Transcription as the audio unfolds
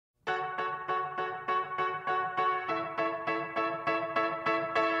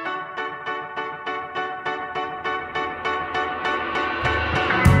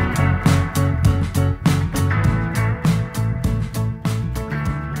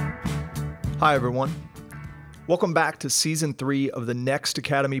Hi, everyone. Welcome back to Season 3 of the Next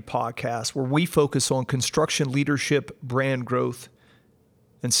Academy podcast, where we focus on construction leadership, brand growth,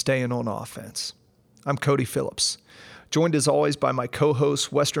 and staying on offense. I'm Cody Phillips, joined as always by my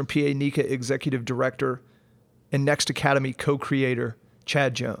co-host, Western PA NECA Executive Director, and Next Academy co-creator,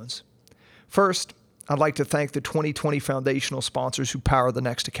 Chad Jones. First, I'd like to thank the 2020 foundational sponsors who power the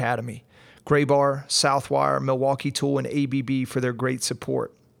Next Academy, Graybar, Southwire, Milwaukee Tool, and ABB for their great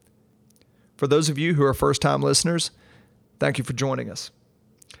support. For those of you who are first-time listeners, thank you for joining us.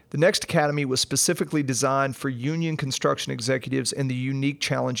 The Next Academy was specifically designed for union construction executives and the unique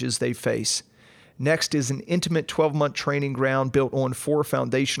challenges they face. Next is an intimate 12-month training ground built on 4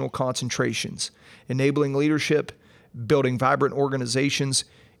 foundational concentrations: enabling leadership, building vibrant organizations,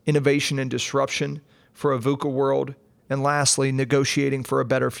 innovation and disruption for a VUCA world, and lastly, negotiating for a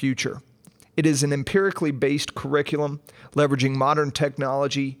better future. It is an empirically based curriculum, leveraging modern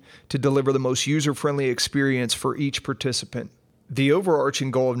technology to deliver the most user-friendly experience for each participant. The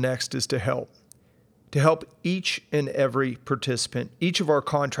overarching goal of Next is to help each and every participant, each of our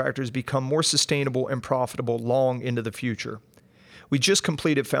contractors, become more sustainable and profitable long into the future. We just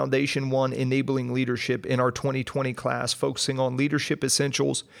completed Foundation 1 Enabling Leadership in our 2020 class, focusing on leadership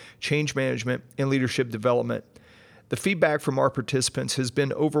essentials, change management, and leadership development. The feedback from our participants has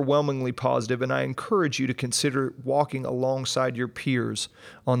been overwhelmingly positive, and I encourage you to consider walking alongside your peers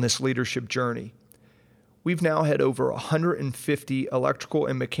on this leadership journey. We've now had over 150 electrical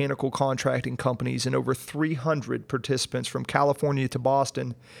and mechanical contracting companies and over 300 participants from California to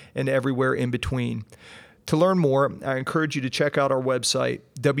Boston and everywhere in between. To learn more, I encourage you to check out our website,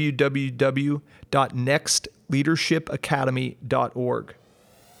 www.nextleadershipacademy.org.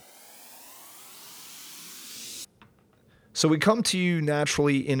 So we come to you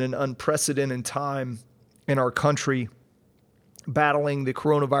naturally in an unprecedented time in our country, battling the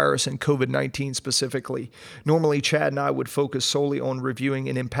coronavirus and COVID-19 specifically. Normally, Chad and I would focus solely on reviewing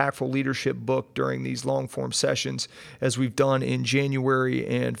an impactful leadership book during these long-form sessions, as we've done in January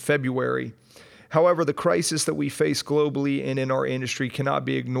and February. However, the crisis that we face globally and in our industry cannot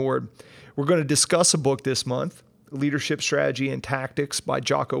be ignored. We're going to discuss a book this month, Leadership Strategy and Tactics by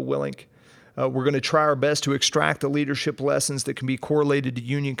Jocko Willink. We're going to try our best to extract the leadership lessons that can be correlated to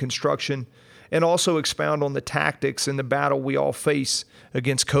union construction and also expound on the tactics in the battle we all face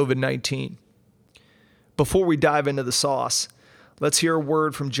against COVID-19. Before we dive into the sauce, let's hear a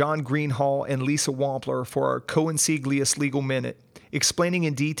word from John Greenhall and Lisa Wampler for our Coinsiglius Legal Minute, explaining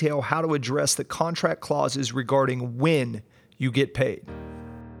in detail how to address the contract clauses regarding when you get paid.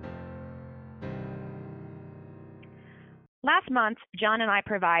 Last month, John and I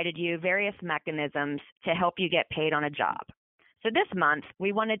provided you various mechanisms to help you get paid on a job. So this month,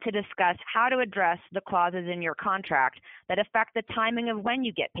 we wanted to discuss how to address the clauses in your contract that affect the timing of when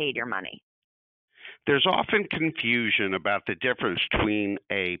you get paid your money. There's often confusion about the difference between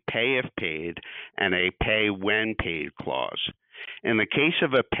a pay if paid and a pay when paid clause. In the case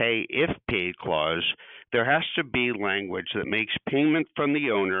of a pay if paid clause, there has to be language that makes payment from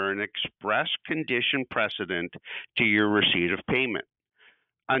the owner an express condition precedent to your receipt of payment.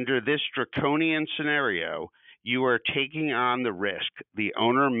 Under this draconian scenario, you are taking on the risk the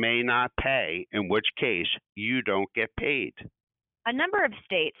owner may not pay, in which case you don't get paid. A number of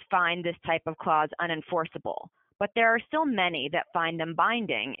states find this type of clause unenforceable, but there are still many that find them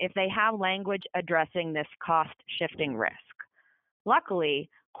binding if they have language addressing this cost-shifting risk. Luckily,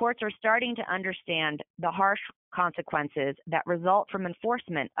 courts are starting to understand the harsh consequences that result from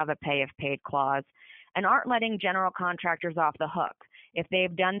enforcement of a pay-if-paid clause and aren't letting general contractors off the hook if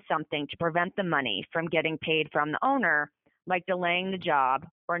they've done something to prevent the money from getting paid from the owner, like delaying the job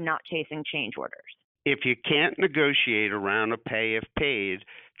or not chasing change orders. If you can't negotiate around a pay if paid,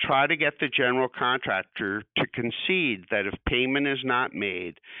 try to get the general contractor to concede that if payment is not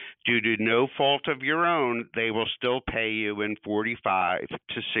made due to no fault of your own, they will still pay you in 45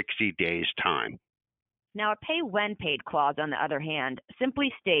 to 60 days' time. Now, a pay when paid clause, on the other hand,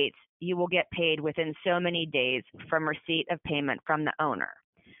 simply states you will get paid within so many days from receipt of payment from the owner.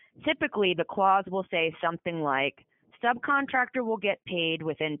 Typically, the clause will say something like, subcontractor will get paid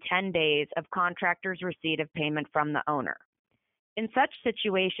within 10 days of contractor's receipt of payment from the owner. In such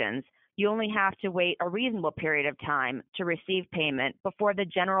situations, you only have to wait a reasonable period of time to receive payment before the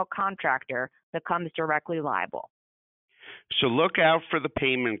general contractor becomes directly liable. So look out for the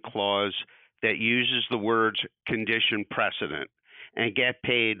payment clause that uses the words condition precedent and get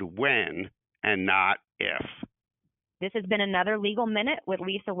paid when and not if. This has been another Legal Minute with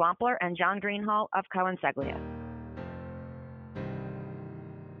Lisa Wampler and John Greenhall of Coinsiglius.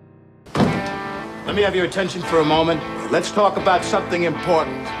 Let me have your attention for a moment. Let's talk about something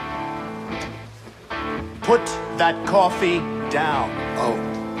important. put that coffee down. Oh,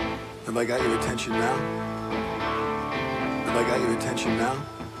 have I got your attention now? Have I got your attention now?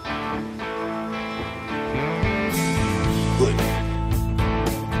 Good.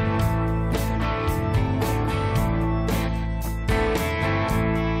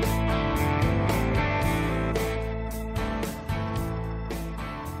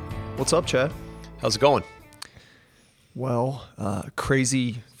 What's up, Chad? How's it going? Well,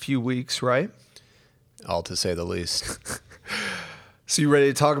 crazy few weeks, right? All to say the least. So you ready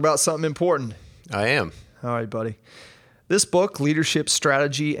to talk about something important? I am. All right, buddy. This book, Leadership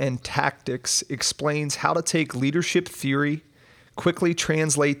Strategy and Tactics, explains how to take leadership theory, quickly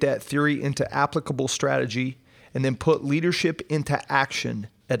translate that theory into applicable strategy, and then put leadership into action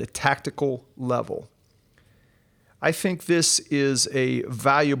at a tactical level. I think this is a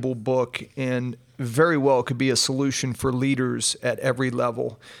valuable book and very well could be a solution for leaders at every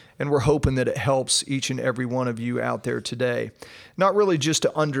level. And we're hoping that it helps each and every one of you out there today. Not really just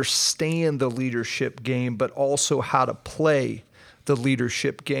to understand the leadership game, but also how to play the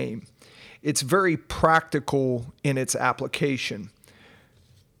leadership game. It's very practical in its application.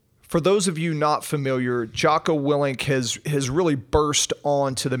 For those of you not familiar, Jocko Willink has really burst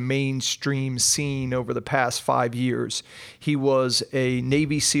onto the mainstream scene over the past 5 years. He was a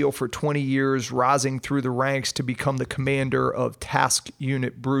Navy SEAL for 20 years, rising through the ranks to become the commander of Task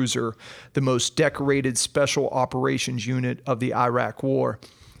Unit Bruiser, the most decorated special operations unit of the Iraq War.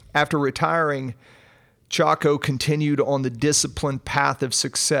 After retiring, Jocko continued on the disciplined path of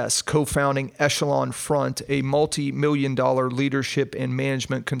success, co-founding Echelon Front, a multi-million-dollar leadership and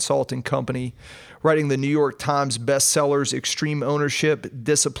management consulting company, writing the New York Times bestsellers Extreme Ownership,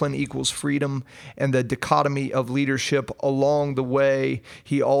 Discipline Equals Freedom, and The Dichotomy of Leadership. Along the way,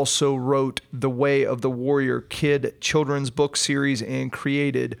 he also wrote The Way of the Warrior Kid children's book series and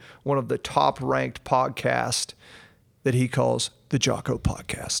created one of the top-ranked podcasts that he calls the Jocko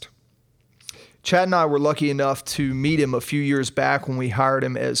Podcast. Chad and I were lucky enough to meet him a few years back when we hired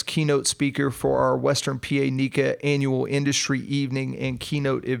him as keynote speaker for our Western PA NECA annual industry evening and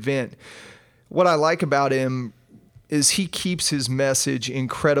keynote event. What I like about him is he keeps his message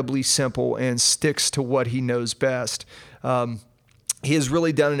incredibly simple and sticks to what he knows best. He has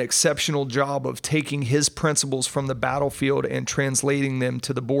really done an exceptional job of taking his principles from the battlefield and translating them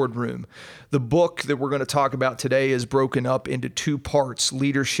to the boardroom. The book that we're going to talk about today is broken up into two parts: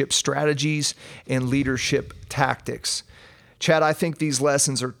 leadership strategies and leadership tactics. Chad, I think these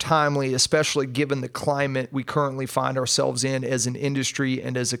lessons are timely, especially given the climate we currently find ourselves in as an industry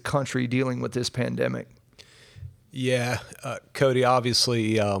and as a country dealing with this pandemic. Yeah, Cody,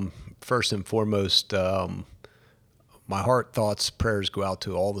 obviously, first and foremost, my heart, thoughts, prayers go out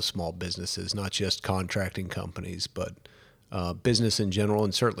to all the small businesses, not just contracting companies, but business in general,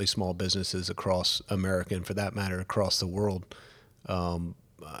 and certainly small businesses across America, and for that matter, across the world.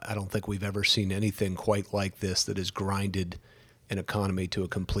 I don't think we've ever seen anything quite like this that has grinded an economy to a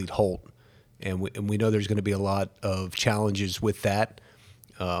complete halt. And we know there's going to be a lot of challenges with that.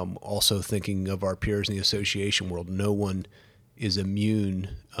 Also thinking of our peers in the association world, no one is immune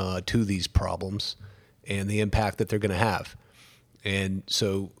to these problems and the impact that they're going to have. And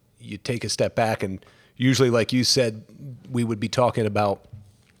so you take a step back, and usually, like you said, we would be talking about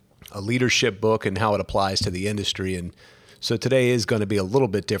a leadership book and how it applies to the industry. And so today is going to be a little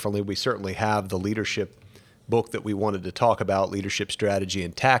bit differently. We certainly have the leadership book that we wanted to talk about, Leadership Strategy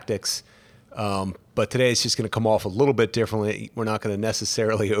and Tactics. But today it's just going to come off a little bit differently. We're not going to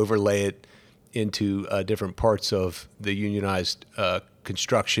necessarily overlay it into different parts of the unionized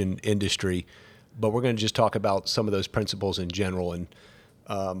construction industry, but we're going to just talk about some of those principles in general. And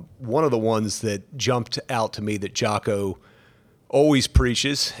one of the ones that jumped out to me that Jocko always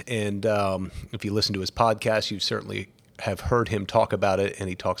preaches, and if you listen to his podcast, you certainly have heard him talk about it, and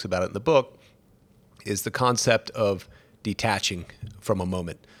he talks about it in the book, is the concept of detaching from a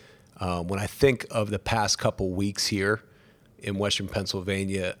moment. When I think of the past couple weeks here in Western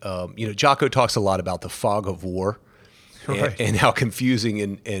Pennsylvania, Jocko talks a lot about the fog of war. Right. And how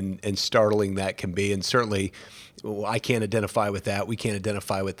confusing and startling that can be. And certainly, I can't identify with that. We can't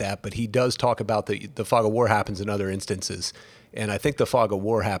identify with that. But he does talk about the fog of war happens in other instances. And I think the fog of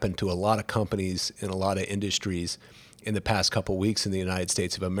war happened to a lot of companies and a lot of industries in the past couple of weeks in the United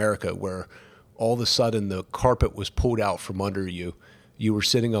States of America, where all of a sudden the carpet was pulled out from under you. You were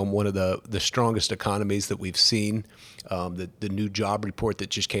sitting on one of the strongest economies that we've seen. The new job report that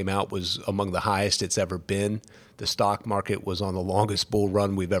just came out was among the highest it's ever been. The stock market was on the longest bull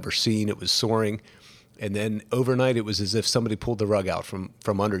run we've ever seen. It was soaring. And then overnight, it was as if somebody pulled the rug out from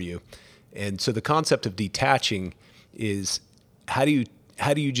under you. And so the concept of detaching is how do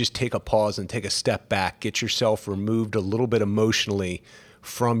how do you just take a pause and take a step back, get yourself removed a little bit emotionally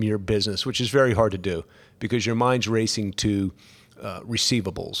from your business, which is very hard to do because your mind's racing to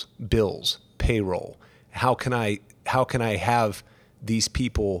receivables, bills, payroll. How can I have these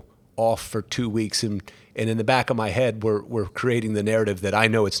people off for 2 weeks? And in the back of my head, we're creating the narrative that I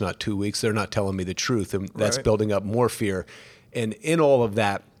know it's not 2 weeks. They're not telling me the truth. And that's Right. building up more fear. And in all of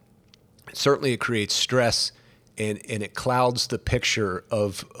that, certainly it creates stress and it clouds the picture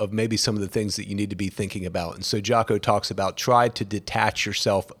of maybe some of the things that you need to be thinking about. And so Jocko talks about try to detach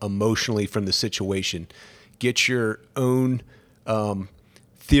yourself emotionally from the situation. Get your own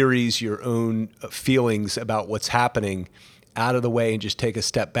theories, your own feelings about what's happening out of the way and just take a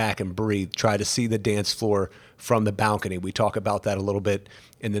step back and breathe. Try to see the dance floor from the balcony. We talk about that a little bit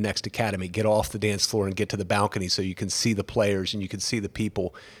in the next academy. Get off the dance floor and get to the balcony so you can see the players and you can see the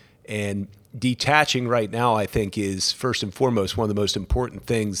people. And detaching right now, I think, is first and foremost one of the most important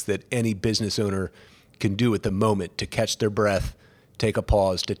things that any business owner can do at the moment to catch their breath, take a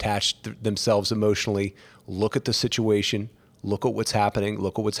pause, detach themselves emotionally, look at the situation, look at what's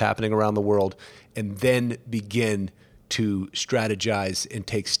happening around the world, and then begin to strategize and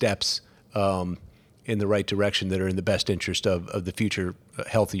take steps in the right direction that are in the best interest of the future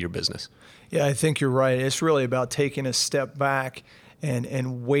health of your business. Yeah, I think you're right. It's really about taking a step back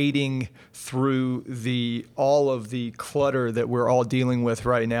and wading through all of the clutter that we're all dealing with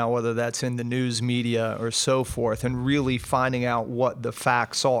right now, whether that's in the news media or so forth, and really finding out what the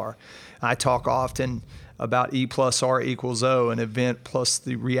facts are. I talk often about E plus R equals O, an event plus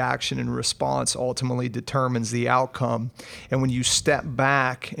the reaction and response ultimately determines the outcome. And when you step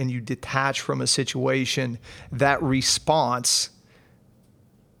back and you detach from a situation, that response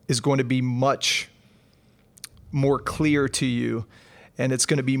is going to be much more clear to you, and it's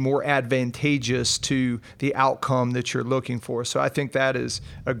going to be more advantageous to the outcome that you're looking for. So I think that is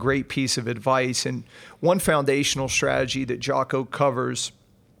a great piece of advice. And one foundational strategy that Jocko covers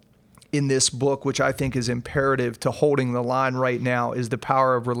in this book, which I think is imperative to holding the line right now, is the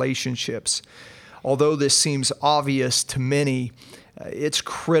power of relationships. Although this seems obvious to many, it's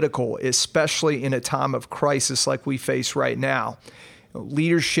critical, especially in a time of crisis like we face right now.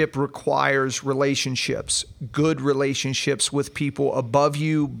 Leadership requires relationships, good relationships with people above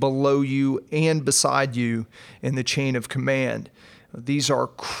you, below you, and beside you in the chain of command. These are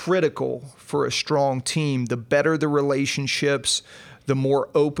critical for a strong team. The better the relationships, the more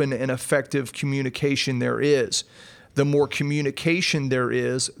open and effective communication there is. The more communication there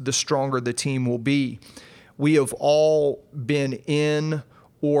is, the stronger the team will be. We have all been in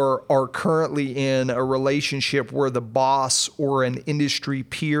or are currently in a relationship where the boss or an industry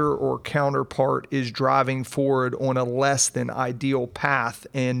peer or counterpart is driving forward on a less than ideal path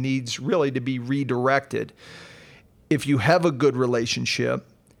and needs really to be redirected. If you have a good relationship,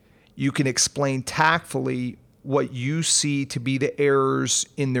 you can explain tactfully what you see to be the errors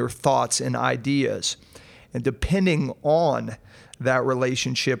in their thoughts and ideas. And depending on that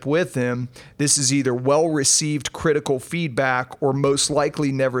relationship with them, this is either well-received critical feedback or most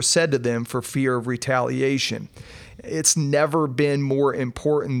likely never said to them for fear of retaliation. It's never been more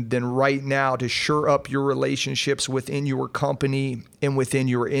important than right now to shore up your relationships within your company and within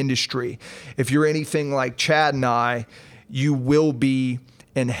your industry. If you're anything like Chad and I, you will be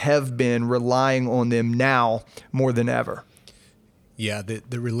and have been relying on them now more than ever. Yeah,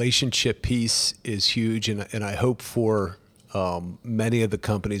 the relationship piece is huge, and I hope for many of the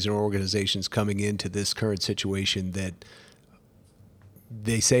companies and organizations coming into this current situation that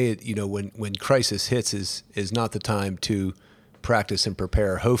they say it, when crisis hits is not the time to practice and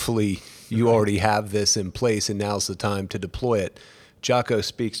prepare. Hopefully you already have this in place and now's the time to deploy it. Jocko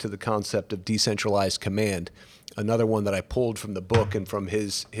speaks to the concept of decentralized command, another one that I pulled from the book and from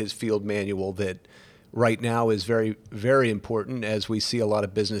his field manual that right now is very, very important as we see a lot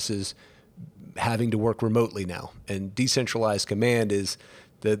of businesses having to work remotely now. And decentralized command is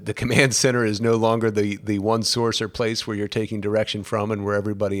the command center is no longer the one source or place where you're taking direction from and where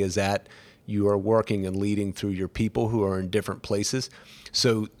everybody is at. You are working and leading through your people who are in different places.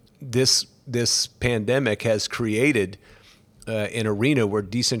 So this pandemic has created an arena where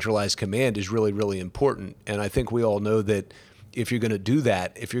decentralized command is really, really important. And I think we all know that if you're going to do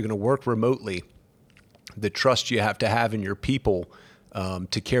that, if you're going to work remotely, the trust you have to have in your people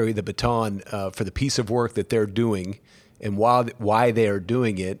to carry the baton for the piece of work that they're doing and why they are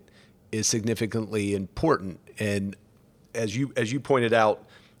doing it is significantly important. And as you pointed out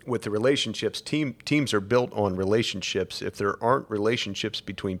with the relationships, teams are built on relationships. If there aren't relationships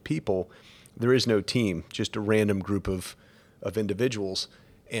between people, there is no team, just a random group of individuals.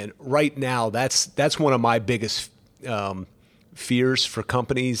 And right now, that's one of my biggest fears for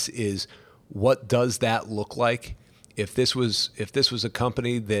companies is, what does that look like? If this was a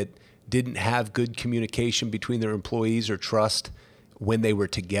company that didn't have good communication between their employees or trust when they were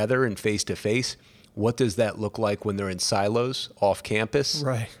together and face to face, what does that look like when they're in silos off campus?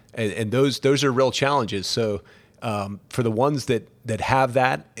 Right. And those are real challenges. So for the ones that have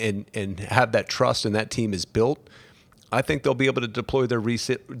that and have that trust and that team is built, I think they'll be able to deploy their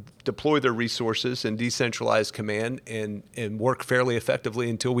resources and decentralized command and work fairly effectively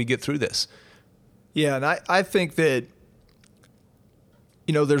until we get through this. Yeah, and I think that,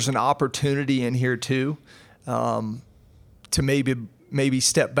 there's an opportunity in here too, to maybe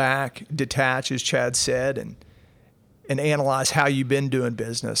step back, detach, as Chad said, and analyze how you've been doing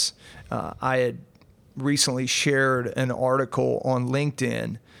business. I had recently shared an article on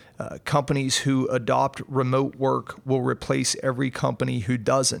LinkedIn. Companies who adopt remote work will replace every company who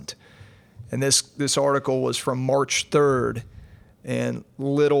doesn't. And this article was from March 3rd. And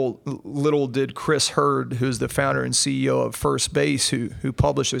little did Chris Hurd, who's the founder and CEO of First Base, who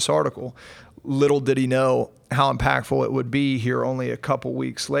published this article, little did he know how impactful it would be here only a couple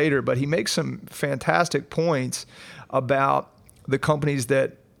weeks later. But he makes some fantastic points about the companies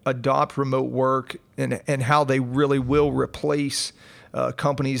that adopt remote work and how they really will replace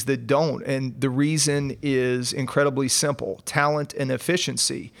companies that don't. And the reason is incredibly simple: talent and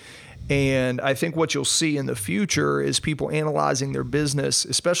efficiency. And I think what you'll see in the future is people analyzing their business,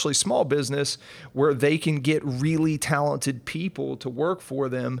 especially small business, where they can get really talented people to work for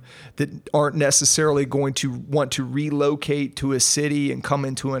them that aren't necessarily going to want to relocate to a city and come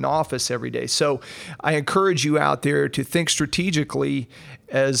into an office every day. So I encourage you out there to think strategically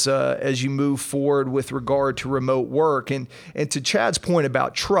as you move forward with regard to remote work. And to Chad's point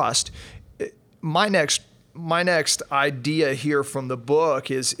about trust, my next idea here from the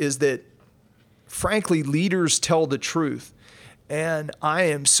book is that, frankly, leaders tell the truth. And I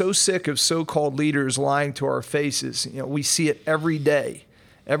am so sick of so-called leaders lying to our faces. We see it every day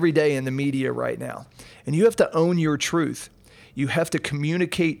in the media right now. And you have to own your truth. You have to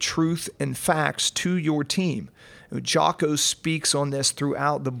communicate truth and facts to your team. Jocko speaks on this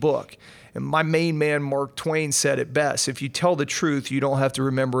throughout the book. And my main man, Mark Twain, said it best: if you tell the truth, you don't have to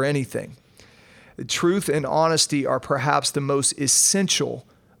remember anything. The truth and honesty are perhaps the most essential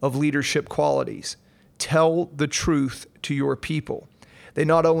of leadership qualities. Tell the truth to your people. They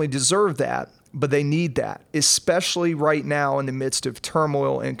not only deserve that, but they need that, especially right now in the midst of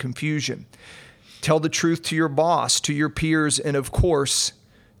turmoil and confusion. Tell the truth to your boss, to your peers, and of course,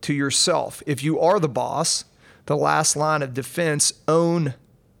 to yourself. If you are the boss, the last line of defense: own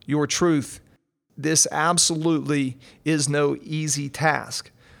your truth. This absolutely is no easy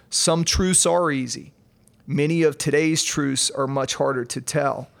task. Some truths are easy. Many of today's truths are much harder to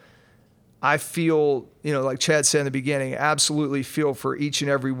tell. I feel, like Chad said in the beginning, absolutely feel for each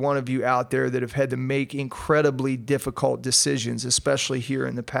and every one of you out there that have had to make incredibly difficult decisions, especially here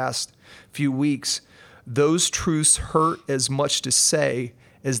in the past few weeks. Those truths hurt as much to say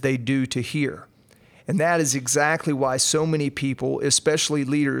as they do to hear. And that is exactly why so many people, especially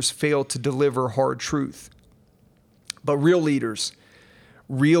leaders, fail to deliver hard truth. But real leaders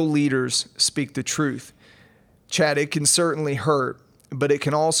speak the truth. Chad, it can certainly hurt, but it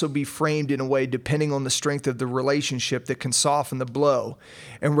can also be framed in a way, depending on the strength of the relationship, that can soften the blow.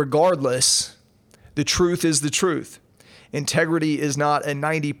 And regardless, the truth is the truth. Integrity is not a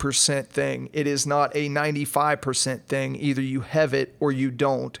 90% thing. It is not a 95% thing. Either you have it or you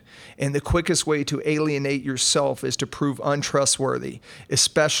don't. And the quickest way to alienate yourself is to prove untrustworthy,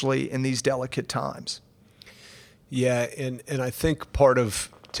 especially in these delicate times. Yeah, and I think part of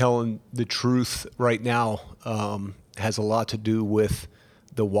telling the truth right now has a lot to do with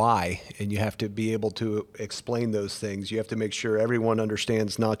the why, and you have to be able to explain those things. You have to make sure everyone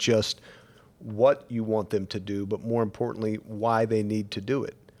understands not just what you want them to do, but more importantly, why they need to do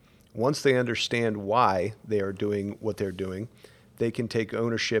it. Once they understand why they are doing what they're doing, they can take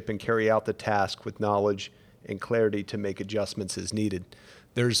ownership and carry out the task with knowledge and clarity to make adjustments as needed.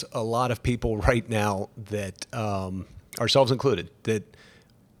 There's a lot of people right now that, ourselves included, that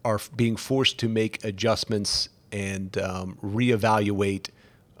are being forced to make adjustments and reevaluate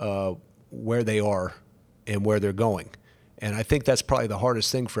where they are and where they're going. And I think that's probably the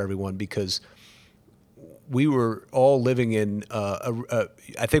hardest thing for everyone, because we were all living in, I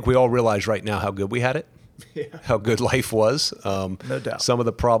think we all realize right now how good we had it, how good life was. No doubt. Some of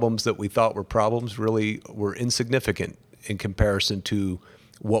the problems that we thought were problems really were insignificant in comparison to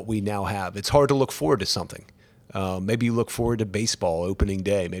what we now have. It's hard to look forward to something. Maybe you look forward to baseball opening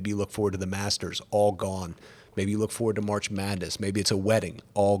day. Maybe you look forward to the Masters, all gone. Maybe you look forward to March Madness. Maybe it's a wedding,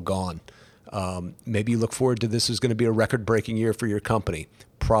 all gone. Maybe you look forward to this is going to be a record-breaking year for your company.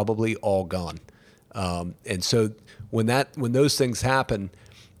 Probably all gone. And so when those things happen,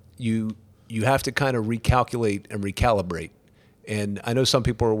 you have to kind of recalculate and recalibrate. And I know some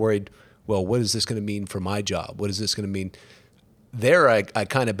people are worried, well, what is this going to mean for my job? What is this going to mean? There, I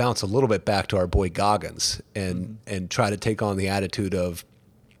kind of bounce a little bit back to our boy Goggins and try to take on the attitude of,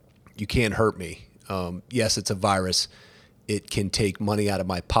 you can't hurt me. Yes, it's a virus. It can take money out of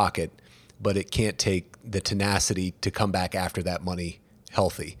my pocket, but it can't take the tenacity to come back after that money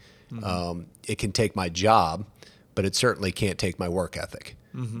healthy. It can take my job, but it certainly can't take my work ethic.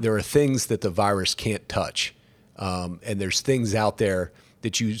 There are things that the virus can't touch, and there's things out there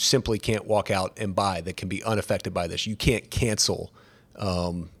that you simply can't walk out and buy that can be unaffected by this. You can't cancel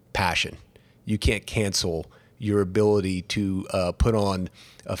passion. You can't cancel your ability to put on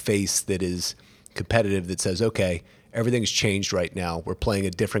a face that is competitive, that says, okay, everything's changed right now. We're playing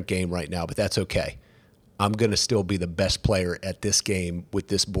a different game right now, but that's okay. I'm going to still be the best player at this game with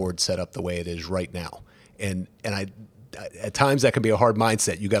this board set up the way it is right now. And I at times that can be a hard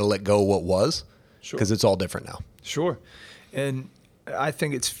mindset. You got to let go of what was, because it's all different now. Sure. And I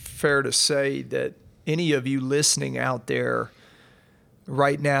think it's fair to say that any of you listening out there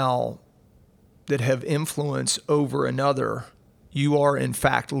right now that have influence over another, you are in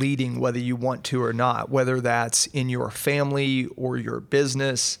fact leading whether you want to or not, whether that's in your family or your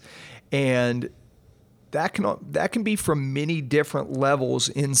business. And that can be from many different levels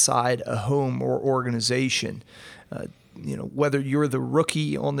inside a home or organization. Whether you're the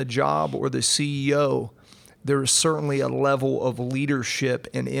rookie on the job or the CEO, there is certainly a level of leadership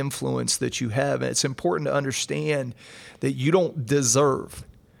and influence that you have. And it's important to understand that you don't deserve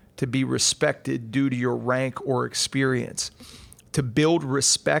to be respected due to your rank or experience. To build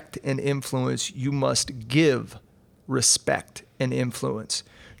respect and influence, you must give respect and influence.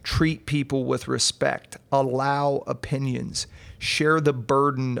 Treat people with respect. Allow opinions. Share the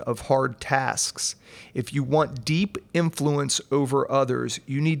burden of hard tasks. If you want deep influence over others,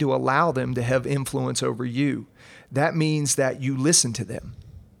 you need to allow them to have influence over you. That means that you listen to them.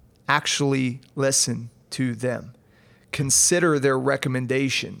 Actually listen to them. Consider their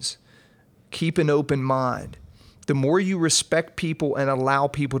recommendations. Keep an open mind. The more you respect people and allow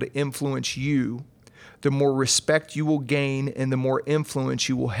people to influence you, the more respect you will gain and the more influence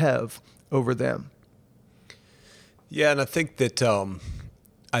you will have over them. Yeah, and I think that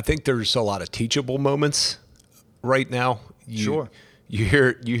there's a lot of teachable moments right now. You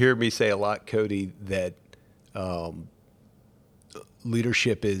hear me say a lot, Cody, that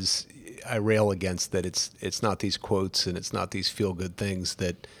leadership is, I rail against that. It's not these quotes and it's not these feel good things,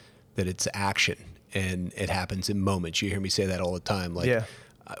 that it's action, and it happens in moments. You hear me say that all the time.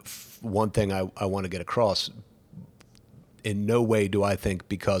 One thing I want to get across, in no way do I think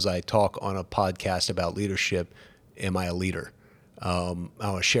because I talk on a podcast about leadership, am I a leader? I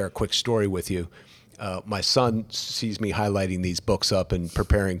want to share a quick story with you. My son sees me highlighting these books up and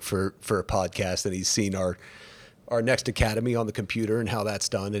preparing for a podcast, and he's seen our Next Academy on the computer and how that's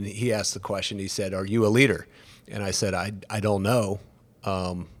done. And he asked the question, he said, "Are you a leader?" And I said, I don't know.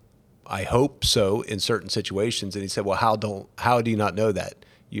 I hope so in certain situations. And he said, "Well, how do you not know that?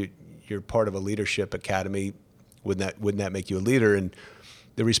 You're part of a leadership academy. Wouldn't that make you a leader?" And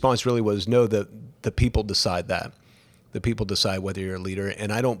the response really was, no, the people decide that. The people decide whether you're a leader.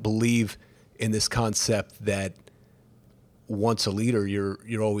 And I don't believe in this concept that once a leader,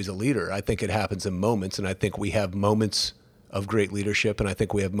 you're always a leader. I think it happens in moments, and I think we have moments of great leadership, and I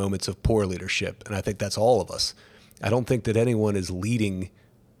think we have moments of poor leadership, and I think that's all of us. I don't think that anyone is leading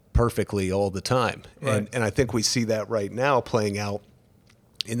perfectly all the time. Right. And I think we see that right now playing out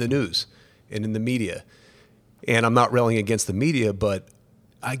in the news and in the media. And I'm not railing against the media, but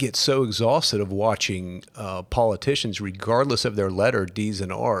I get so exhausted of watching politicians, regardless of their letter, D's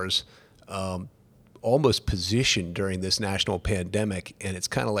and R's, almost positioned during this national pandemic. And it's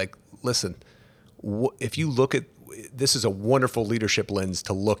kind of like, listen, if you look at, this is a wonderful leadership lens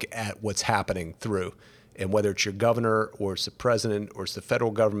to look at what's happening through. And whether it's your governor or it's the president or it's the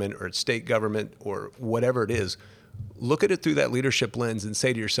federal government or it's state government or whatever it is, look at it through that leadership lens and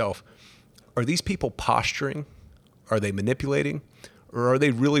say to yourself, are these people posturing? Are they manipulating? Or are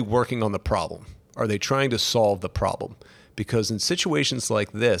they really working on the problem? Are they trying to solve the problem? Because in situations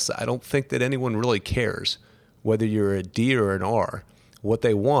like this, I don't think that anyone really cares whether you're a D or an R. What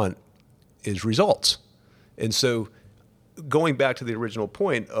they want is results. And so going back to the original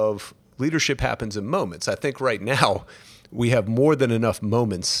point of leadership happens in moments, I think right now we have more than enough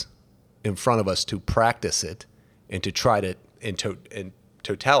moments in front of us to practice it and to try to, in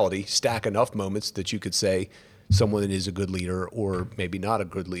totality, stack enough moments that you could say someone is a good leader or maybe not a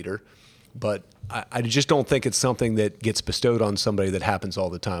good leader. But I just don't think it's something that gets bestowed on somebody that happens all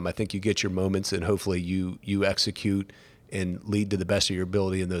the time. I think you get your moments, and hopefully you execute and lead to the best of your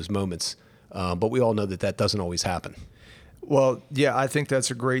ability in those moments. But we all know that doesn't always happen. Well, yeah, I think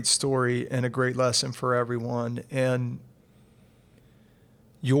that's a great story and a great lesson for everyone. And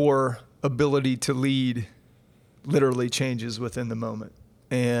your ability to lead literally changes within the moment.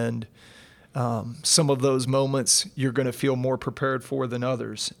 And some of those moments you're going to feel more prepared for than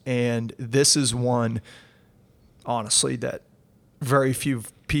others. And this is one, honestly, that very few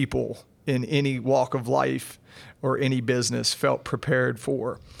people in any walk of life or any business felt prepared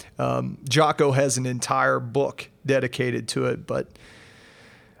for. Jocko has an entire book dedicated to it, but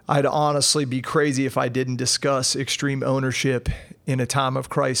I'd honestly be crazy if I didn't discuss extreme ownership in a time of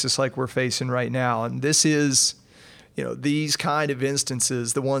crisis like we're facing right now. And this is, these kind of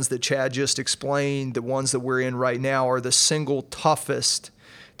instances, the ones that Chad just explained, the ones that we're in right now, are the single toughest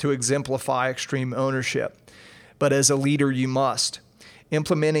to exemplify extreme ownership. But as a leader, you must.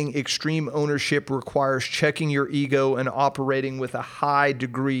 Implementing extreme ownership requires checking your ego and operating with a high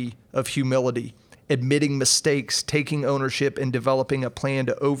degree of humility, admitting mistakes, taking ownership, and developing a plan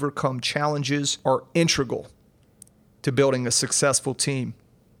to overcome challenges are integral to building a successful team.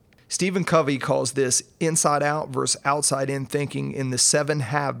 Stephen Covey calls this inside out versus outside in thinking in the 7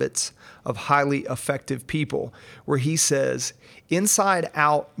 Habits of Highly Effective People, where he says, inside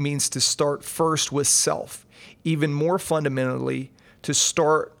out means to start first with self. Even more fundamentally, to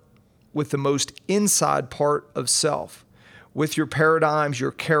start with the most inside part of self, with your paradigms,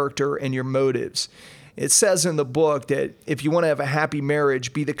 your character, and your motives. It says in the book that if you want to have a happy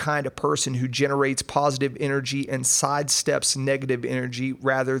marriage, be the kind of person who generates positive energy and sidesteps negative energy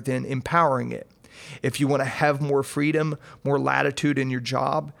rather than empowering it. If you want to have more freedom, more latitude in your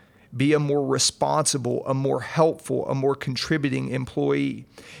job, be a more responsible, a more helpful, a more contributing employee.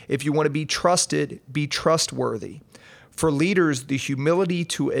 If you want to be trusted, be trustworthy. For leaders, the humility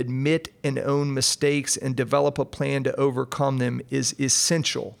to admit and own mistakes and develop a plan to overcome them is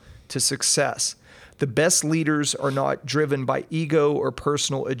essential to success. The best leaders are not driven by ego or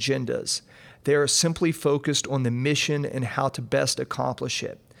personal agendas. They are simply focused on the mission and how to best accomplish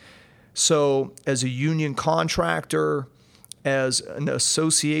it. So, as a union contractor, as an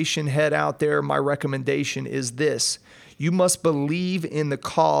association head out there, my recommendation is this: you must believe in the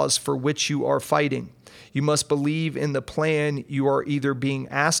cause for which you are fighting. You must believe in the plan you are either being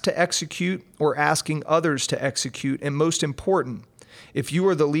asked to execute or asking others to execute. And most important, if you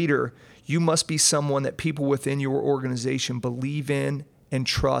are the leader, you must be someone that people within your organization believe in and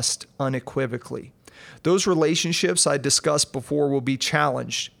trust unequivocally. Those relationships I discussed before will be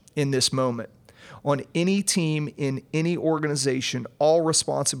challenged in this moment. On any team, in any organization, all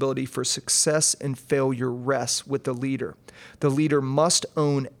responsibility for success and failure rests with the leader. The leader must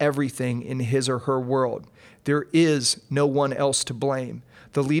own everything in his or her world. There is no one else to blame.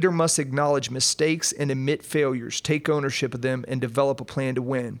 The leader must acknowledge mistakes and admit failures, take ownership of them, and develop a plan to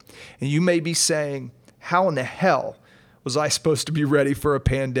win. And you may be saying, how in the hell was I supposed to be ready for a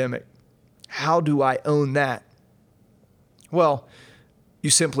pandemic? How do I own that? Well,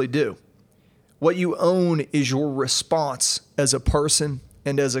 you simply do. What you own is your response as a person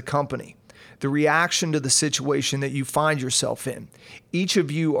and as a company, the reaction to the situation that you find yourself in. Each of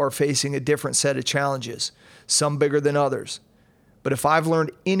you are facing a different set of challenges, some bigger than others. But if I've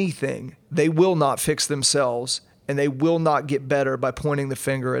learned anything, they will not fix themselves, and they will not get better by pointing the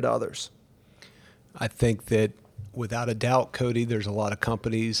finger at others. I think that without a doubt, Cody, there's a lot of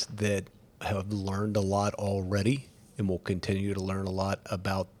companies that have learned a lot already and will continue to learn a lot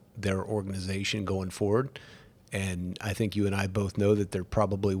about their organization going forward. And I think you and I both know that there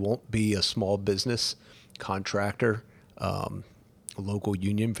probably won't be a small business contractor, a local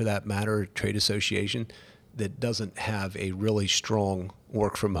union for that matter, a trade association, that doesn't have a really strong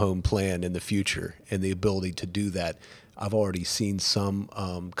work from home plan in the future and the ability to do that. I've already seen some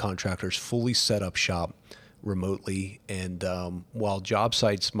contractors fully set up shop remotely, and while job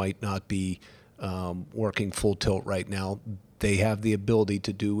sites might not be working full tilt right now, they have the ability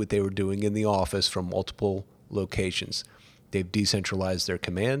to do what they were doing in the office from multiple locations. They've decentralized their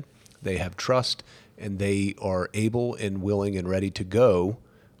command, they have trust, and they are able and willing and ready to go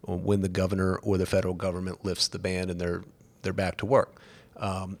when the governor or the federal government lifts the ban and they're back to work.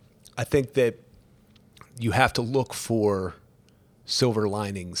 I think that you have to look for silver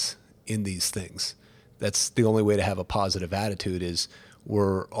linings in these things. That's the only way to have a positive attitude, is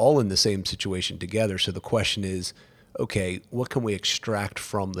we're all in the same situation together. So the question is, okay, what can we extract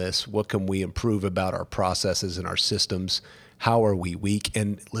from this? What can we improve about our processes and our systems? How are we weak?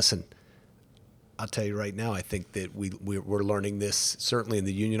 And listen, I'll tell you right now, I think that we're learning this, certainly in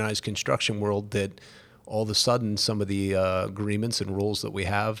the unionized construction world, that all of a sudden some of the agreements and rules that we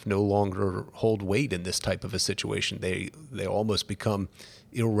have no longer hold weight in this type of a situation. They almost become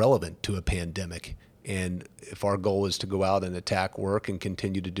irrelevant to a pandemic. And if our goal is to go out and attack work and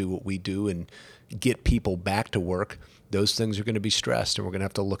continue to do what we do and get people back to work, those things are going to be stressed, and we're going to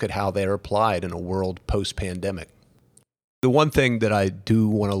have to look at how they're applied in a world post-pandemic. The one thing that I do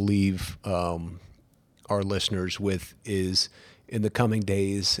want to leave our listeners with is, in the coming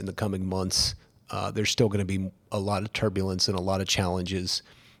days, in the coming months, there's still going to be a lot of turbulence and a lot of challenges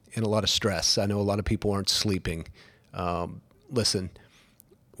and a lot of stress. I know a lot of people aren't sleeping. Listen,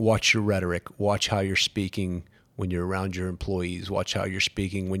 watch your rhetoric. Watch how you're speaking when you're around your employees. Watch how you're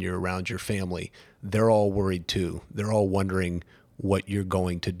speaking when you're around your family. They're all worried too. They're all wondering what you're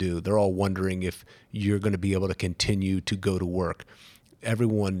going to do. They're all wondering if you're going to be able to continue to go to work.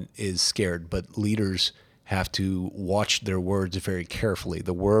 Everyone is scared, but leaders have to watch their words very carefully.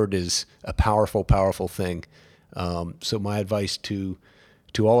 The word is a powerful, powerful thing. So my advice to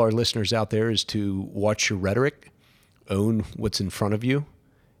all our listeners out there is to watch your rhetoric, own what's in front of you,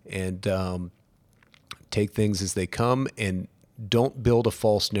 and take things as they come, and don't build a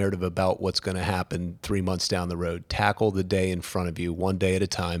false narrative about what's going to happen 3 months down the road. Tackle the day in front of you, one day at a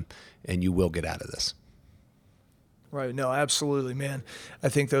time, and you will get out of this. Right. No, absolutely, man. I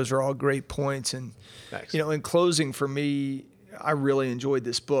think those are all great points. And, Thanks. in closing for me, I really enjoyed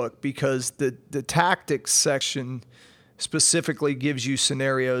this book because the tactics section specifically gives you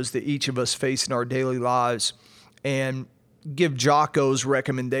scenarios that each of us face in our daily lives and give Jocko's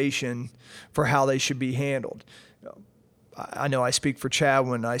recommendation for how they should be handled. I know I speak for Chad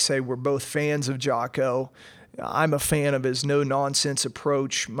when I say we're both fans of Jocko. I'm a fan of his no-nonsense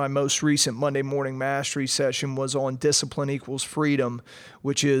approach. My most recent Monday Morning Mastery session was on discipline equals freedom,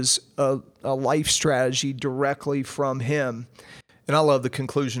 which is a life strategy directly from him. And I love the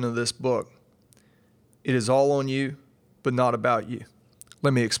conclusion of this book. It is all on you, but not about you.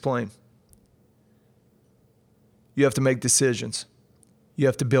 Let me explain. You have to make decisions. You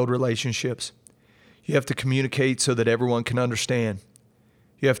have to build relationships. You have to communicate so that everyone can understand.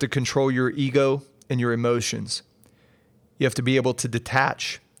 You have to control your ego and your emotions. You have to be able to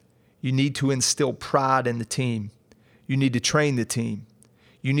detach. You need to instill pride in the team. You need to train the team.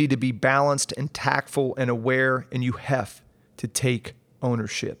 You need to be balanced and tactful and aware, and you have to take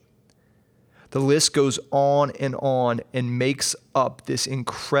ownership. The list goes on and makes up this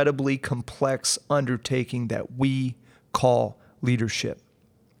incredibly complex undertaking that we call leadership.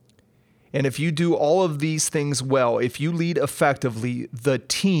 And if you do all of these things well, if you lead effectively, the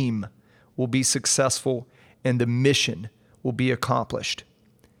team will be successful and the mission will be accomplished.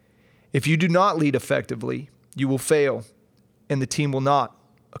 If you do not lead effectively, you will fail and the team will not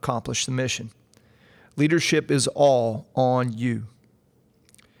accomplish the mission. Leadership is all on you.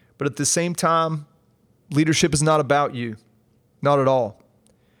 But at the same time, leadership is not about you. Not at all.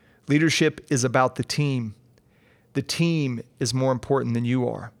 Leadership is about the team. The team is more important than you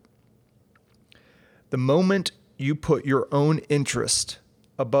are. The moment you put your own interest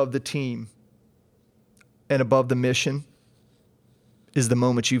above the team and above the mission is the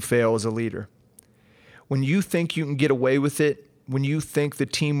moment you fail as a leader. When you think you can get away with it, when you think the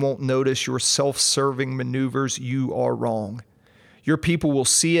team won't notice your self-serving maneuvers, you are wrong. Your people will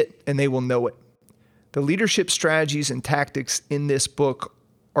see it and they will know it. The leadership strategies and tactics in this book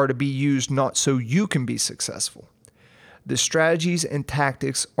are to be used not so you can be successful. The strategies and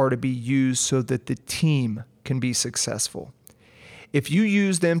tactics are to be used so that the team can be successful. If you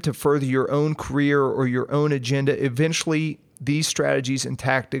use them to further your own career or your own agenda, eventually these strategies and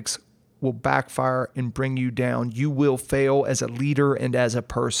tactics will backfire and bring you down. You will fail as a leader and as a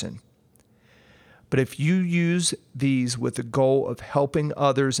person. But if you use these with the goal of helping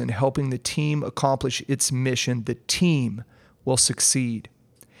others and helping the team accomplish its mission, the team will succeed.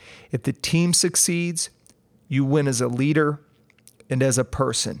 If the team succeeds, you win as a leader and as a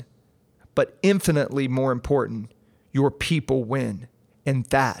person. But infinitely more important, your people win. And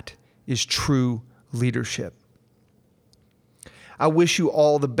that is true leadership. I wish you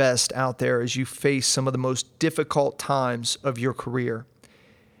all the best out there as you face some of the most difficult times of your career.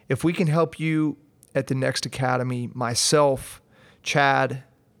 If we can help you at the Next Academy, myself, Chad,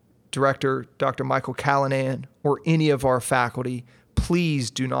 Director Dr. Michael Callanan, or any of our faculty, please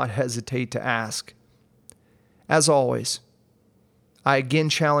do not hesitate to ask. As always, I again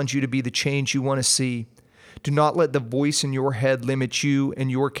challenge you to be the change you want to see. Do not let the voice in your head limit you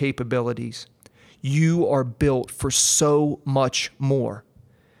and your capabilities. You are built for so much more.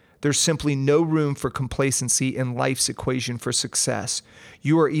 There's simply no room for complacency in life's equation for success.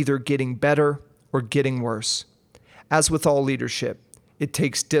 You are either getting better or getting worse. As with all leadership, it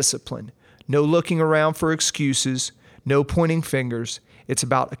takes discipline. No looking around for excuses, no pointing fingers. It's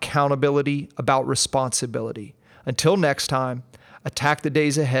about accountability, about responsibility. Until next time, attack the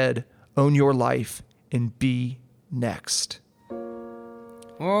days ahead, own your life, and be next.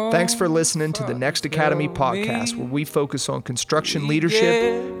 Thanks for listening to the Next Academy podcast, where we focus on construction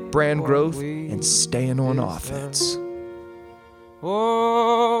leadership, brand growth, and staying on offense.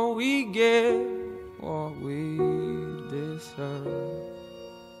 Oh, we get what we deserve.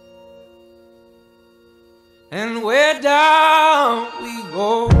 And we're down we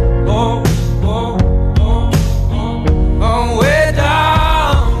go.